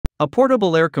A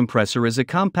portable air compressor is a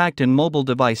compact and mobile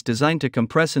device designed to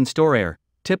compress and store air,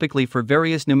 typically for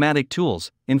various pneumatic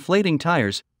tools, inflating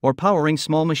tires, or powering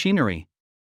small machinery.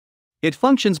 It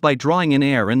functions by drawing in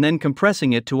air and then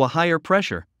compressing it to a higher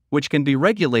pressure, which can be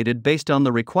regulated based on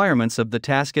the requirements of the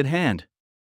task at hand.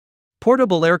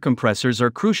 Portable air compressors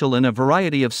are crucial in a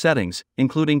variety of settings,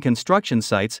 including construction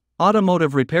sites,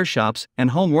 automotive repair shops, and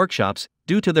home workshops,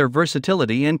 due to their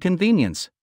versatility and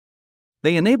convenience.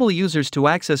 They enable users to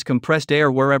access compressed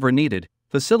air wherever needed,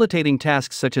 facilitating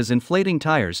tasks such as inflating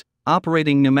tires,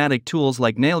 operating pneumatic tools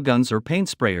like nail guns or paint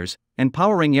sprayers, and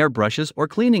powering airbrushes or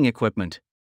cleaning equipment.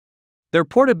 Their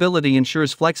portability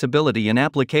ensures flexibility in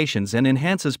applications and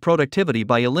enhances productivity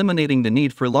by eliminating the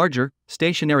need for larger,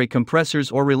 stationary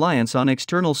compressors or reliance on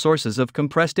external sources of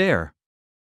compressed air.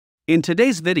 In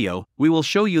today's video, we will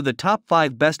show you the top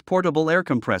 5 best portable air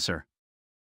compressor.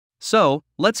 So,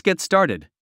 let's get started.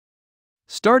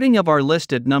 Starting of our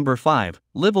list at number 5,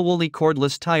 Livowalny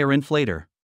Cordless Tire Inflator.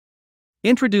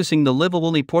 Introducing the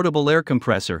Livowalny Portable Air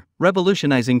Compressor,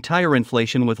 revolutionizing tire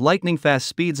inflation with lightning-fast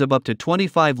speeds of up to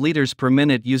 25 liters per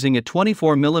minute using a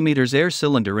 24mm air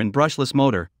cylinder and brushless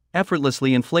motor,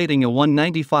 effortlessly inflating a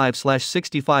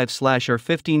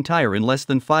 195/65/R15 tire in less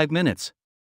than 5 minutes.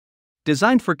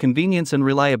 Designed for convenience and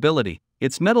reliability,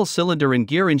 its metal cylinder and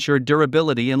gear ensure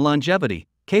durability and longevity,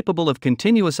 capable of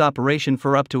continuous operation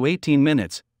for up to 18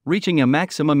 minutes, reaching a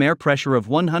maximum air pressure of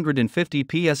 150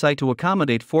 psi to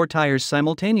accommodate 4 tires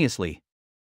simultaneously.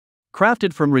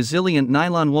 Crafted from resilient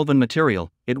nylon woven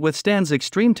material, it withstands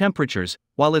extreme temperatures,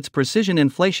 while its precision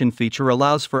inflation feature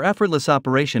allows for effortless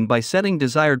operation by setting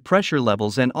desired pressure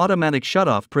levels, and automatic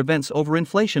shutoff prevents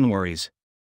overinflation worries.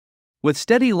 With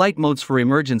steady light modes for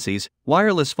emergencies,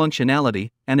 wireless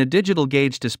functionality, and a digital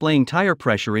gauge displaying tire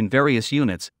pressure in various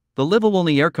units, the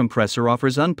Livowalny air compressor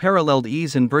offers unparalleled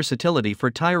ease and versatility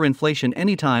for tire inflation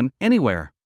anytime,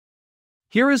 anywhere.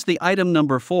 Here is the item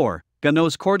number 4,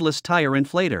 Gunoze Cordless Tire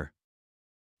Inflator.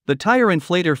 The tire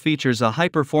inflator features a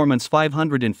high-performance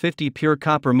 550 pure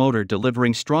copper motor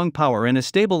delivering strong power and a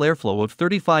stable airflow of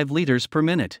 35 liters per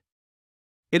minute.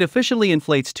 It efficiently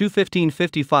inflates two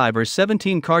 1555 or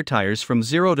 17 car tires from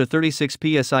 0 to 36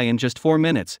 psi in just 4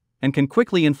 minutes, and can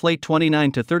quickly inflate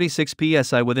 29 to 36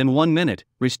 psi within 1 minute,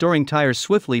 restoring tires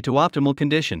swiftly to optimal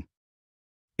condition.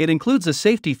 It includes a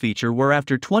safety feature where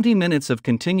after 20 minutes of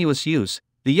continuous use,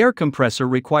 the air compressor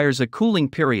requires a cooling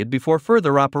period before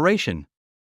further operation.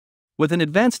 With an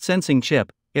advanced sensing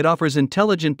chip, it offers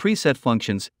intelligent preset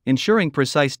functions, ensuring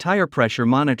precise tire pressure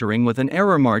monitoring with an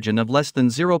error margin of less than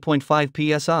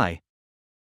 0.5 psi.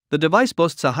 The device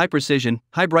boasts a high-precision,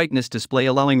 high-brightness display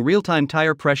allowing real-time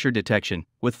tire pressure detection,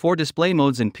 with 4 display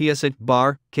modes in PSI,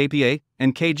 bar, kPa,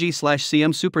 and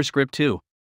kg/cm superscript 2.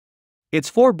 Its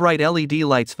 4 bright LED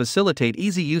lights facilitate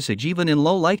easy usage even in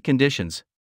low light conditions.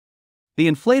 The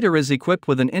inflator is equipped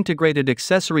with an integrated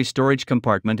accessory storage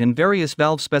compartment and various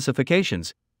valve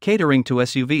specifications, catering to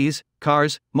SUVs,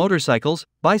 cars, motorcycles,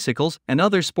 bicycles, and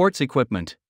other sports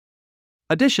equipment.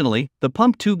 Additionally, the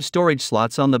pump tube storage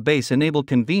slots on the base enable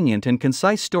convenient and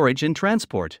concise storage and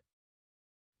transport.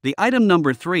 The item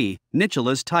number 3,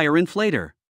 Nichilas Tire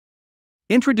Inflator.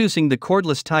 Introducing the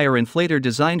cordless tire inflator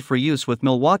designed for use with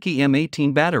Milwaukee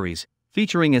M18 batteries,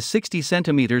 featuring a 60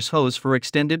 cm hose for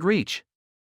extended reach.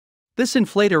 This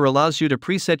inflator allows you to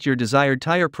preset your desired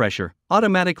tire pressure,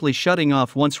 automatically shutting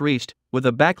off once reached, with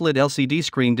a backlit LCD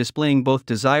screen displaying both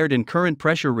desired and current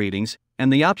pressure readings, and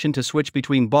the option to switch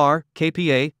between bar,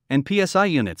 kPa, and PSI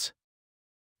units.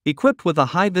 Equipped with a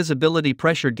high-visibility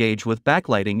pressure gauge with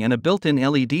backlighting and a built-in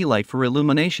LED light for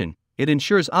illumination, it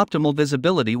ensures optimal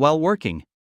visibility while working.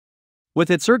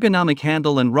 With its ergonomic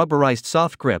handle and rubberized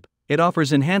soft grip, it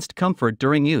offers enhanced comfort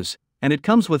during use, and it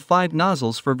comes with 5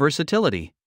 nozzles for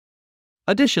versatility.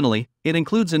 Additionally, it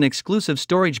includes an exclusive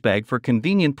storage bag for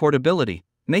convenient portability,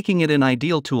 making it an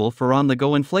ideal tool for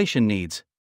on-the-go inflation needs.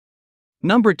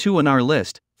 Number 2 on our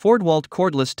list, Fordwalt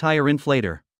Cordless Tire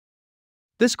Inflator.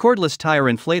 This cordless tire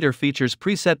inflator features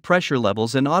preset pressure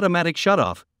levels and automatic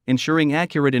shutoff, ensuring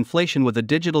accurate inflation with a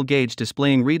digital gauge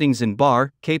displaying readings in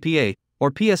bar, kPa,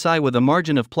 or PSI with a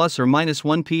margin of plus or minus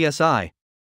 1 psi.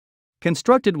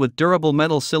 Constructed with durable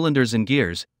metal cylinders and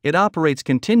gears, it operates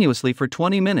continuously for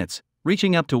 20 minutes,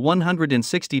 reaching up to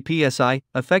 160 psi,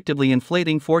 effectively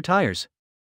inflating 4 tires.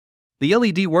 The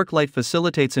LED work light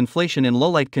facilitates inflation in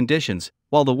low-light conditions,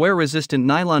 while the wear-resistant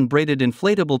nylon-braided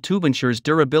inflatable tube ensures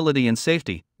durability and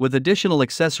safety, with additional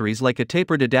accessories like a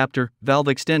tapered adapter, valve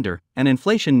extender, and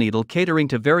inflation needle catering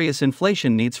to various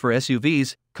inflation needs for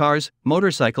SUVs, cars,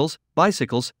 motorcycles,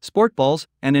 bicycles, sport balls,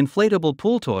 and inflatable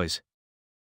pool toys.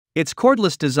 Its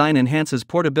cordless design enhances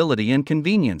portability and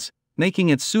convenience, making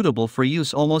it suitable for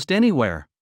use almost anywhere.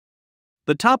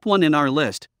 The top one in our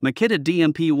list, Makita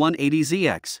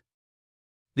DMP180ZX.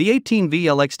 The 18V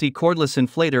LXT cordless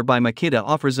inflator by Makita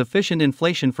offers efficient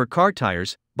inflation for car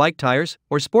tires, bike tires,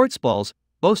 or sports balls,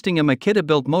 boasting a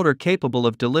Makita-built motor capable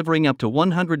of delivering up to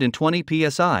 120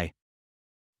 psi.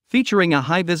 Featuring a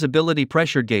high-visibility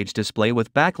pressure gauge display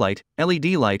with backlight,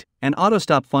 LED light, and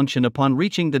auto-stop function upon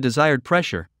reaching the desired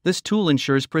pressure, this tool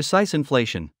ensures precise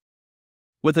inflation.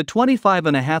 With a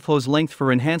 25.5 hose length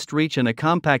for enhanced reach and a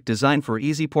compact design for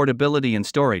easy portability and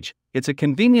storage, it's a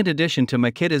convenient addition to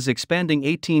Makita's expanding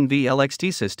 18V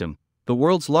LXT system, the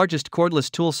world's largest cordless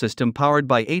tool system powered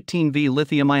by 18V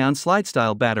lithium-ion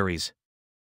slide-style batteries.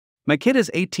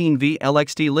 Makita's 18V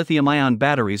LXT lithium-ion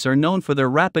batteries are known for their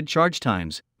rapid charge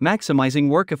times, maximizing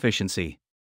work efficiency.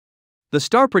 The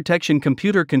Star Protection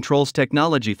computer controls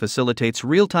technology facilitates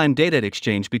real-time data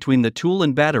exchange between the tool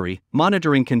and battery,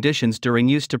 monitoring conditions during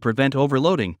use to prevent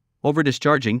overloading,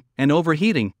 overdischarging, and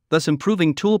overheating, thus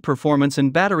improving tool performance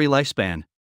and battery lifespan.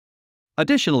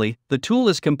 Additionally, the tool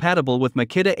is compatible with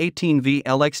Makita 18V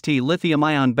LXT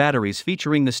lithium-ion batteries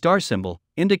featuring the star symbol,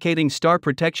 indicating Star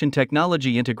Protection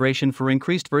technology integration for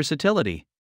increased versatility.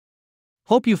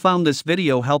 Hope you found this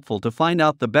video helpful to find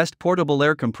out the best portable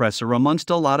air compressor amongst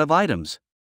a lot of items.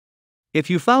 If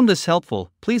you found this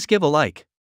helpful, please give a like.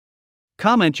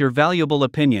 Comment your valuable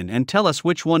opinion and tell us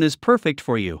which one is perfect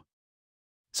for you.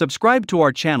 Subscribe to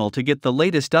our channel to get the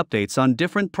latest updates on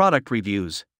different product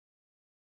reviews.